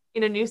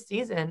 in a new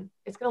season,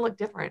 it's going to look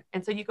different.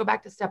 And so you go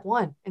back to step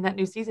 1 in that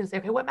new season and say,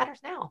 okay, what matters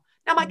now?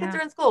 Now my kids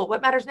are in school.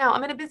 What matters now?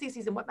 I'm in a busy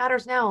season. What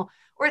matters now?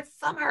 Or it's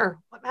summer.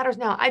 What matters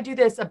now? I do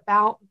this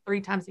about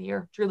 3 times a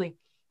year. Truly.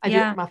 I do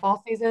it for my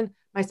fall season,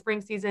 my spring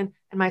season,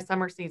 and my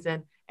summer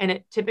season. And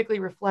it typically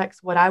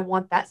reflects what I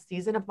want that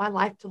season of my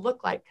life to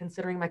look like,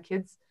 considering my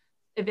kids'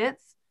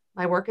 events,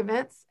 my work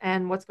events,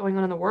 and what's going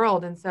on in the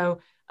world. And so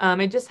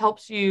it just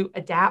helps you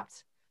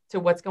adapt to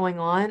what's going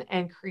on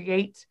and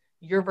create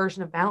your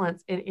version of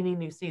balance in any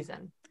new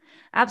season.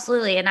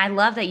 Absolutely. And I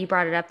love that you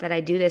brought it up that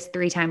I do this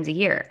 3 times a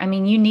year. I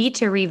mean, you need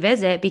to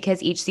revisit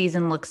because each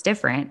season looks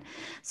different.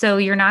 So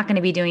you're not going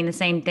to be doing the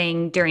same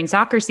thing during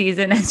soccer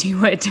season as you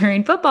would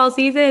during football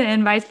season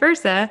and vice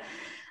versa.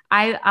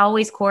 I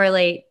always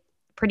correlate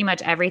pretty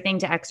much everything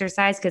to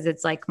exercise because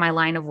it's like my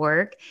line of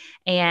work.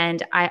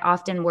 And I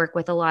often work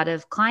with a lot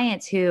of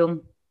clients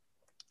who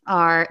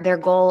their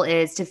goal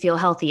is to feel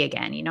healthy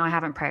again. I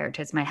haven't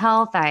prioritized my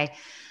health.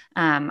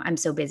 I'm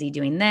so busy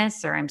doing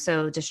this, or I'm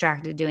so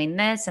distracted doing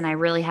this, and I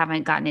really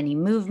haven't gotten any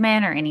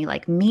movement or any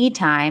like me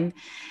time.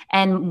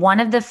 And one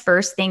of the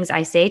first things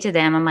I say to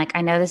them, I'm like,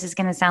 I know this is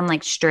going to sound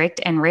like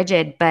strict and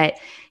rigid, but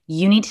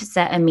you need to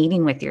set a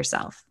meeting with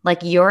yourself.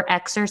 Like your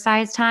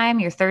exercise time,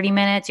 your 30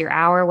 minutes, your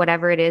hour,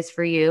 whatever it is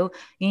for you,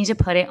 you need to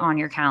put it on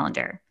your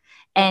calendar.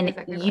 And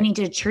exactly you need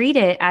to treat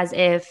it as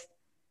if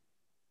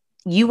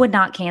you would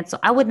not cancel.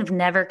 I would have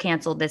never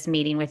canceled this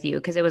meeting with you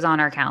because it was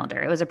on our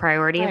calendar. It was a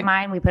priority of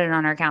mine. We put it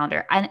on our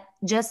calendar. And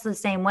just the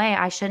same way,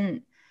 I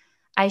shouldn't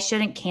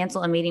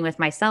cancel a meeting with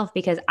myself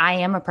because I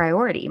am a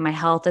priority. My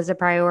health is a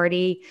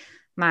priority.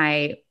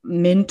 My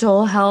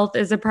mental health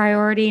is a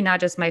priority, not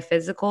just my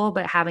physical,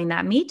 but having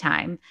that me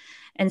time.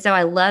 And so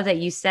I love that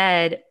you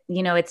said,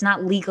 it's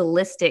not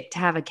legalistic to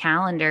have a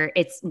calendar.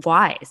 It's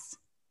wise,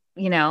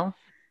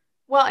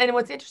 Well, and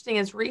what's interesting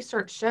is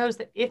research shows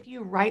that if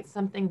you write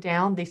something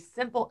down, the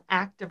simple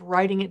act of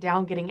writing it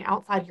down, getting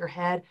outside your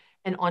head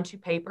and onto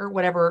paper,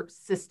 whatever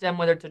system,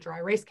 whether it's a dry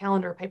erase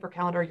calendar, paper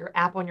calendar, your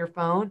app on your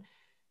phone,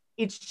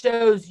 it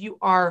shows you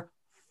are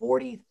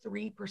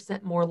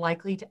 43% more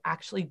likely to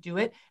actually do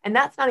it. And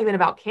that's not even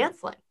about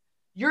canceling.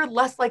 You're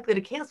less likely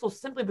to cancel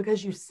simply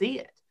because you see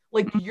it.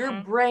 Like your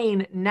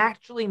brain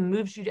naturally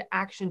moves you to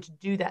action to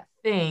do that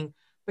thing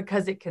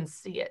because it can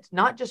see it,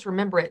 not just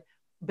remember it,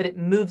 but it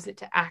moves it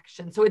to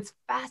action. So it's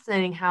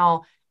fascinating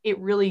how it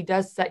really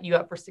does set you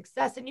up for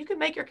success. And you can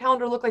make your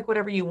calendar look like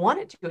whatever you want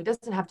it to. It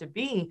doesn't have to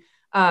be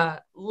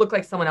look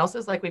like someone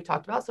else's, like we've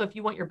talked about. So if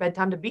you want your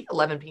bedtime to be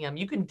 11 p.m.,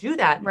 you can do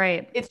that.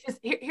 Right. It's just,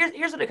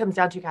 here's what it comes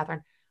down to,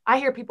 Catherine. I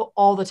hear people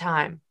all the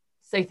time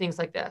say things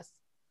like this.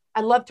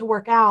 I love to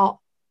work out,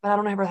 but I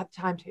don't ever have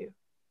time to.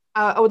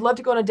 I would love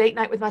to go on a date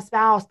night with my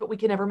spouse, but we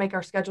can never make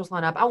our schedules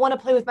line up. I want to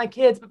play with my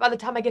kids, but by the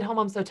time I get home,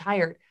 I'm so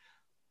tired.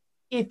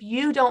 If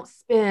you don't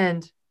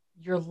spend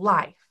your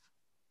life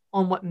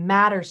on what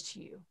matters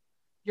to you,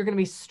 you're going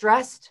to be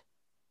stressed,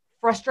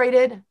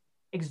 frustrated,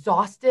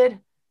 exhausted,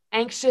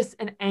 anxious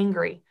and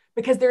angry,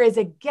 because there is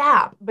a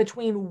gap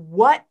between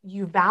what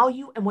you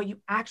value and what you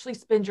actually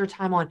spend your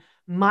time on.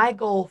 My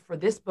goal for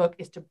this book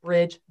is to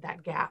bridge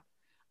that gap.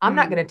 I'm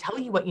not going to tell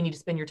you what you need to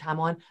spend your time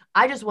on.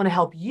 I just want to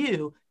help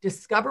you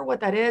discover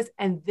what that is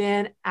and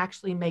then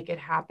actually make it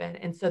happen.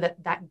 And so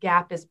that that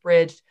gap is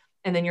bridged,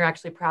 and then you're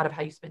actually proud of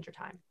how you spend your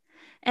time.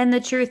 And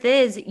the truth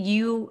is,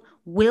 you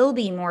will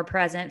be more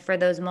present for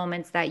those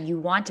moments that you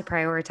want to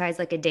prioritize,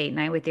 like a date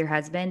night with your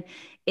husband,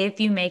 if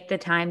you make the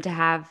time to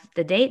have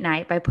the date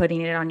night by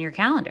putting it on your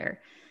calendar.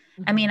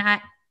 Mm-hmm. I mean,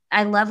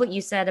 I love what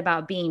you said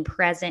about being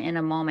present in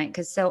a moment,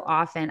 because so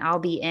often I'll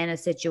be in a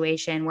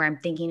situation where I'm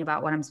thinking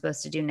about what I'm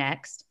supposed to do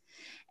next.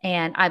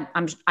 And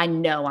I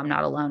know I'm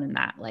not alone in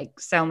that. Like,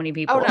 so many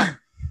people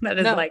that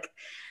is like,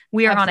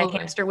 we are Absolutely. On a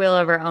hamster wheel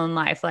of our own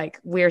life. Like,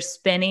 we're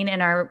spinning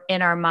in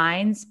our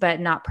minds, but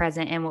not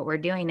present in what we're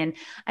doing. And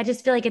I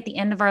just feel like at the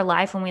end of our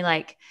life, when we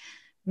like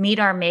meet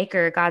our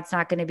maker, God's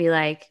not going to be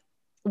like,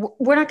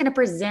 we're not going to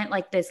present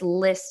like this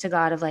list to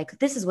God of like,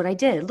 this is what I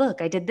did.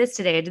 Look, I did this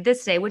today. I did this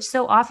today, which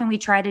so often we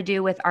try to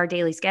do with our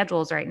daily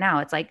schedules right now.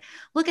 It's like,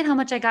 look at how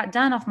much I got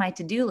done off my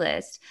to-do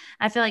list.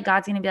 I feel like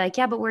God's going to be like,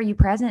 yeah, but were you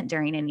present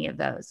during any of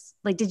those?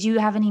 Like, did you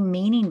have any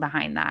meaning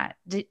behind that?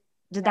 Did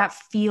that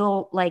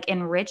feel like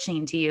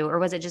enriching to you, or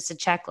was it just a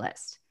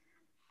checklist?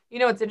 You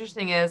know, what's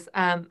interesting is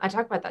I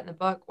talk about that in the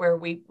book, where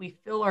we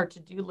fill our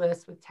to-do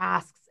list with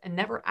tasks and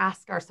never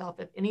ask ourselves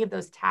if any of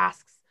those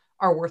tasks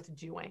are worth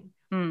doing.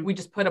 We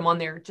just put them on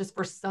there just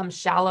for some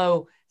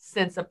shallow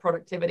sense of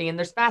productivity. And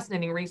there's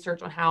fascinating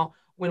research on how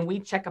when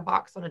we check a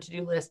box on a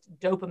to-do list,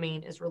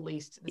 dopamine is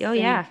released. The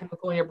same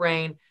chemical in your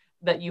brain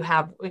that you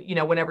have, you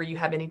know, whenever you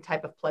have any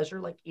type of pleasure,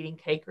 like eating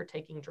cake or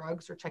taking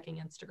drugs or checking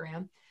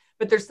Instagram.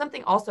 But there's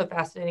something also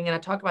fascinating, and I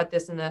talk about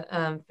this in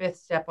the fifth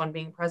step on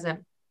being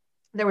present.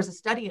 There was a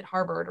study at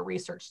Harvard, a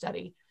research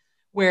study,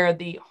 where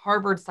the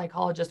Harvard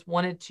psychologist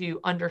wanted to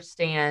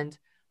understand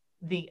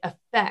the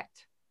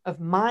effect of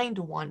mind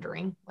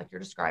wandering, like you're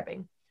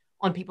describing,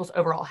 on people's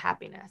overall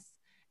happiness.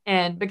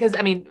 And because,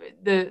 I mean,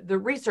 the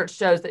research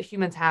shows that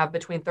humans have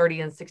between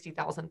 30 and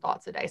 60,000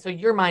 thoughts a day. So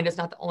your mind is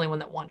not the only one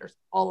that wanders.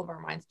 All of our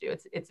minds do.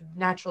 It's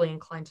naturally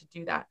inclined to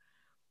do that.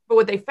 But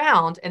what they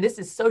found, and this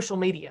is social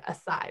media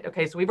aside,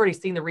 okay, so we've already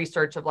seen the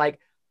research of like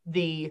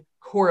the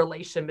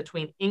correlation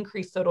between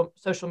increased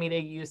social media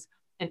use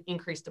and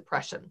increased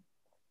depression.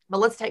 But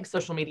let's take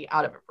social media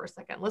out of it for a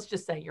second. Let's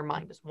just say your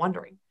mind is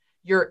wandering.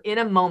 You're in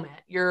a moment,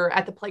 you're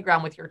at the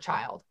playground with your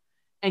child,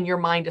 and your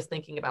mind is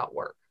thinking about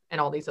work and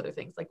all these other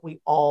things, like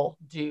we all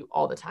do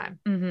all the time.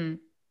 Mm-hmm.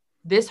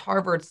 This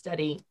Harvard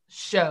study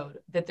showed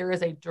that there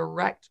is a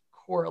direct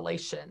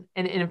correlation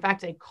and in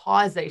fact, a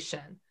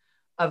causation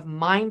of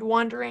mind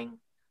wandering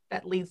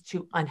that leads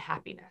to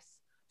unhappiness.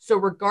 So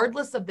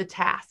regardless of the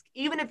task,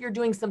 even if you're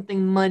doing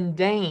something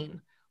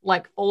mundane,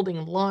 like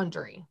folding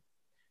laundry,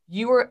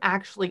 you are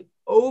actually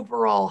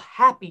overall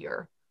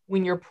happier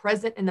when you're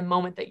present in the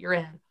moment that you're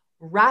in,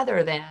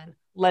 rather than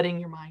letting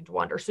your mind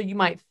wander. So you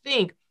might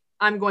think,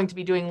 I'm going to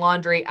be doing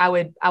laundry. I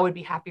would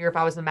be happier if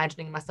I was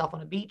imagining myself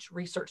on a beach.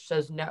 Research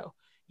says no.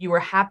 You are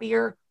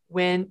happier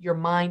when your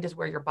mind is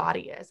where your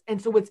body is.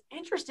 And so what's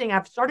interesting,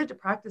 I've started to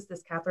practice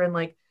this, Catherine,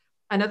 like,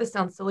 I know this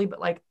sounds silly, but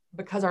like,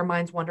 because our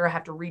minds wander, I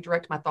have to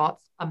redirect my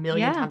thoughts a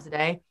million times a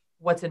day.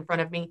 What's in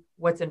front of me?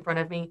 What's in front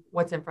of me?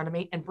 What's in front of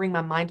me? And bring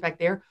my mind back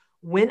there.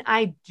 When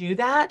I do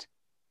that,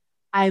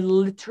 I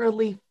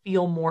literally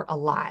feel more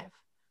alive.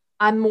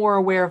 I'm more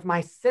aware of my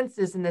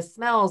senses and the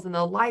smells and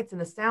the lights and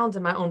the sounds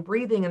and my own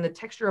breathing and the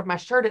texture of my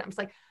shirt. And I'm just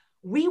like,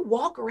 we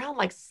walk around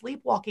like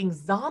sleepwalking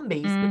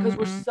zombies because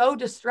we're so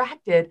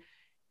distracted.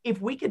 If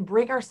we could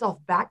bring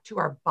ourselves back to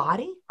our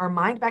body, our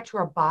mind back to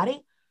our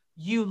body,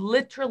 you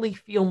literally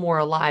feel more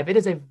alive. It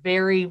is a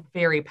very,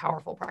 very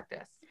powerful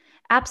practice.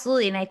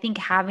 Absolutely. And I think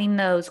having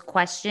those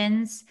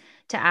questions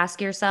to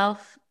ask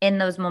yourself in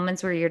those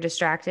moments where you're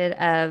distracted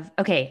of,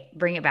 okay,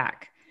 bring it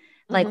back.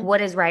 Like,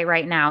 what is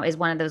right now is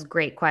one of those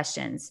great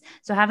questions.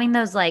 So having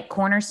those like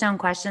cornerstone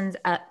questions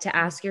to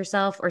ask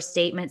yourself, or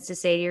statements to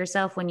say to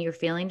yourself when you're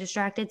feeling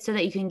distracted, so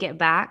that you can get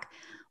back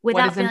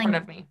without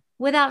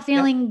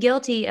feeling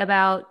guilty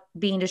about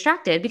being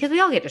distracted, because we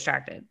all get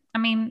distracted. I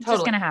mean, it's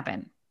just going to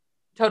happen.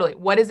 Totally.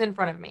 What is in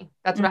front of me?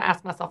 That's what I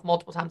ask myself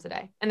multiple times a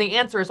day. And the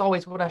answer is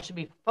always what I should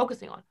be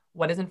focusing on.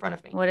 What is in front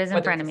of me? What is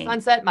in front of me?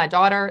 Sunset, my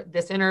daughter,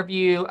 this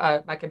interview,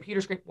 my computer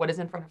screen, what is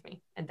in front of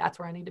me? And that's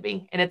where I need to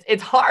be. And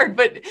it's hard,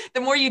 but the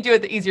more you do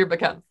it, the easier it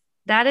becomes.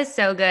 That is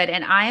so good.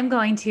 And I am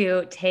going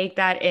to take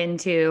that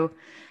into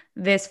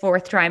this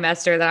fourth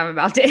trimester that I'm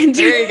about to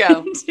enter. There you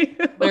go.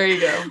 There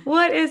you go.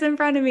 What is in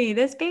front of me?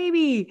 This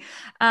baby.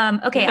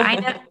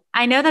 Okay.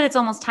 I know that it's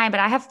almost time,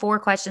 but I have 4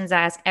 questions I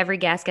ask every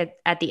guest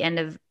at the end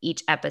of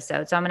each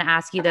episode. So I'm going to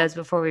ask you those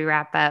before we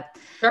wrap up.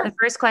 Sure. The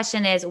first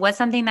question is, what's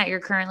something that you're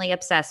currently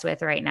obsessed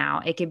with right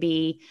now? It could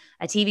be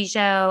a TV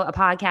show, a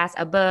podcast,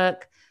 a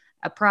book,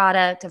 a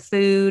product, a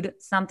food,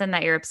 something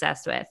that you're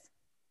obsessed with.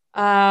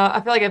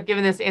 I feel like I've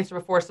given this answer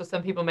before, so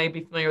some people may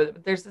be familiar with it,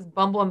 but there's this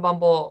Bumble and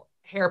Bumble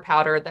hair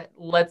powder that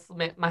lets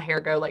my hair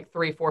go like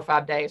 3, 4,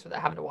 5 days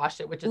without having to wash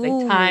it, which is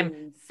a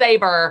time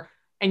saver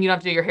and you don't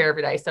have to do your hair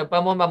every day. So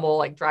Bumble and Bumble,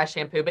 like dry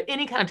shampoo, but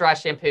any kind of dry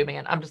shampoo,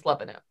 man, I'm just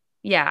loving it.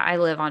 Yeah, I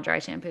live on dry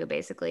shampoo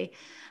basically.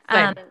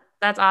 Same.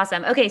 That's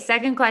awesome. Okay,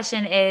 second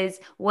question is,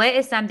 what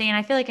is something, and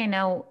I feel like I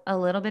know a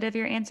little bit of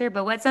your answer,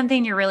 but what's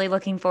something you're really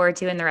looking forward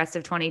to in the rest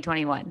of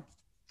 2021?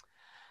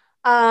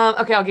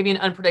 Okay, I'll give you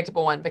an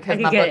unpredictable one because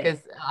Okay, my book good. is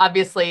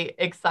obviously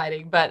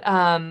exciting. But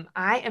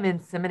I am in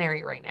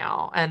seminary right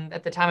now, and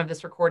at the time of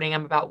this recording,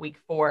 I'm about week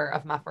 4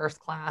 of my first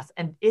class,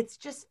 and it's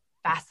just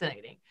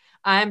fascinating.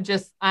 I'm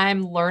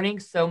learning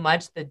so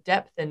much, the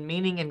depth and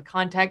meaning and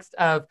context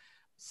of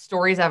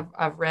stories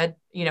I've read,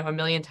 a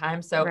million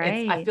times. So I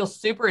Right. feel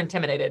super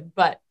intimidated,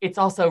 but it's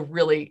also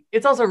really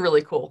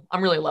cool.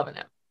 I'm really loving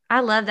it. I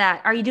love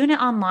that. Are you doing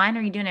it online or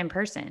are you doing it in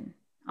person?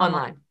 Online.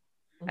 Online.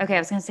 Okay, I Mhm.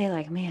 was gonna say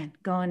like, man,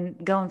 going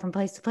from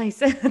place to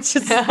place. It's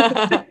just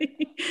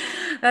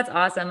that's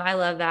awesome. I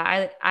love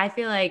that. I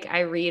feel like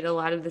I read a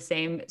lot of the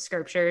same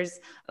scriptures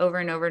over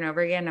and over and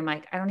over again. I'm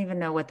like, I don't even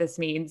know what this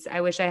means.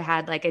 I wish I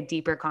had like a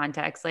deeper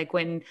context. Like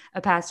when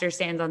a pastor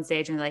stands on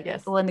stage and like,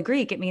 Yes. well, in the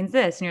Greek, it means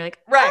this. And you're like,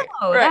 Right.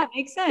 oh, Right. that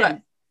makes Right.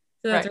 sense.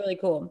 So that's Right. really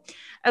cool.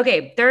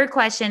 Okay, third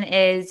question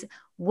is,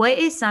 what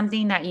is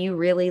something that you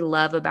really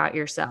love about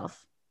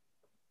yourself?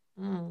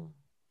 Mm.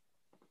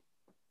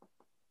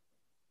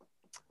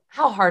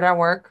 How hard I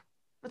work.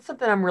 That's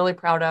something I'm really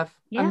proud of.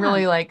 I'm Yeah.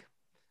 really like,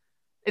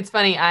 it's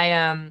funny.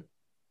 I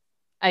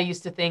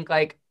used to think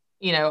like,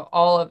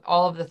 all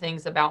of the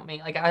things about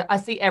me. Like I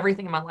see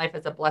everything in my life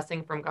as a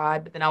blessing from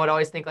God, but then I would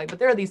always think like, but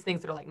there are these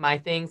things that are like my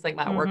things, like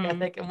my work Hmm.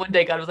 ethic. And one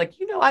day God was like,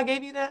 I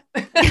gave you that.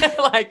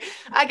 Like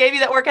I gave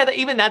you that work ethic.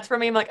 Even that's for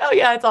me. I'm like, oh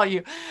yeah, it's all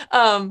you.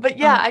 But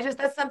yeah,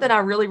 that's something I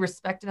really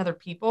respect in other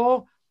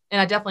people. And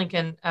I definitely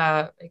can,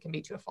 it can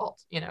be to a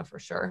fault, for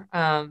sure.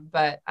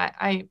 But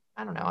I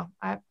don't know.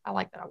 I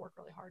like that I work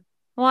really hard.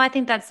 Well, I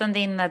think that's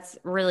something that's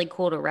really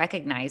cool to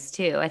recognize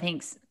too. I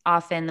think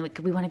often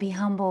we want to be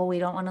humble. We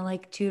don't want to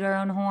like toot our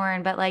own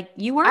horn, but like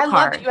you I work love that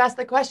hard. you asked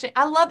the question.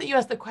 I love that you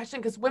asked the question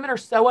because women are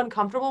so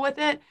uncomfortable with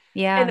it.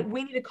 Yeah. And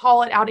we need to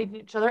call it out in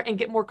each other and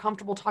get more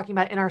comfortable talking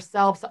about it in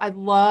ourselves. So I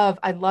love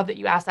that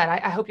you asked that.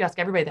 I hope you ask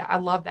everybody that. I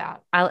love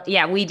that.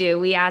 Yeah, we do.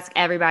 We ask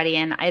everybody,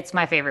 and it's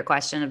my favorite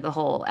question of the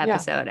whole Yeah.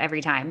 episode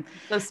every time.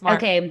 So smart.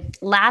 Okay,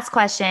 last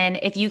question.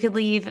 If you could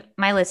leave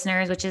my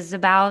listeners, which is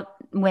about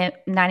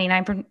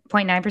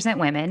 99.9%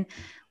 women,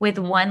 with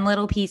Mhm. one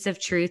little piece of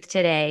truth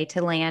today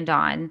to land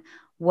on,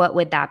 what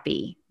would that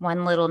be?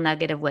 One little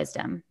nugget of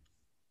wisdom.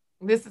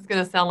 This is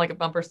going to sound like a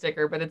bumper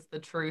sticker, but it's the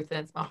truth and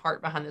it's my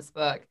heart behind this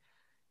book.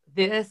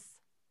 This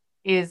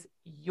is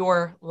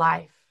your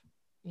life.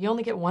 You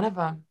only get one of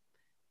them.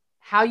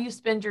 How you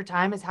spend your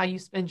time is how you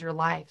spend your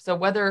life. So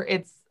whether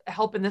it's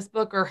helping this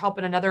book or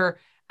helping another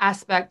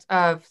aspect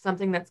of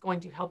something that's going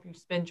to help you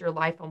spend your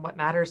life on what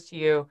matters to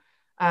you,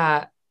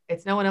 uh,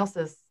 it's no one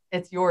else's.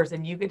 It's yours,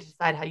 and you get to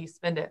decide how you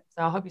spend it.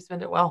 So I hope you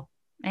spend it well.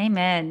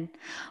 Amen.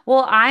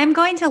 Well, I'm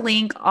going to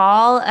link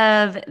all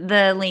of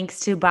the links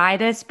to buy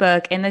this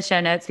book in the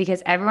show notes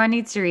because everyone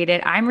needs to read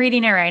it. I'm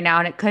reading it right now,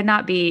 and it could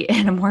not be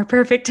in a more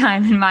perfect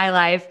time in my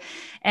life.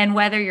 And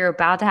whether you're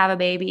about to have a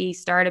baby,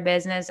 start a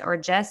business, or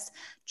just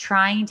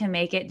trying to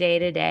make it day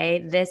to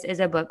day, this is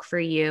a book for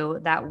you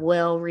that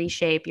will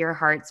reshape your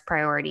heart's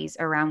priorities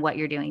around what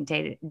you're doing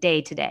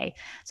day to day.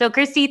 So,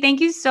 Christy,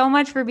 thank you so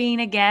much for being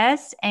a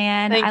guest.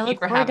 And I Thank you look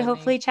for forward to having me.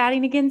 hopefully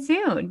chatting again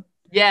soon.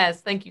 Yes,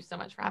 thank you so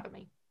much for having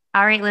me.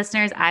 All right,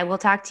 listeners, I will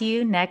talk to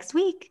you next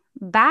week.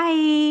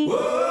 Bye.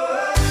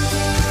 Whoa.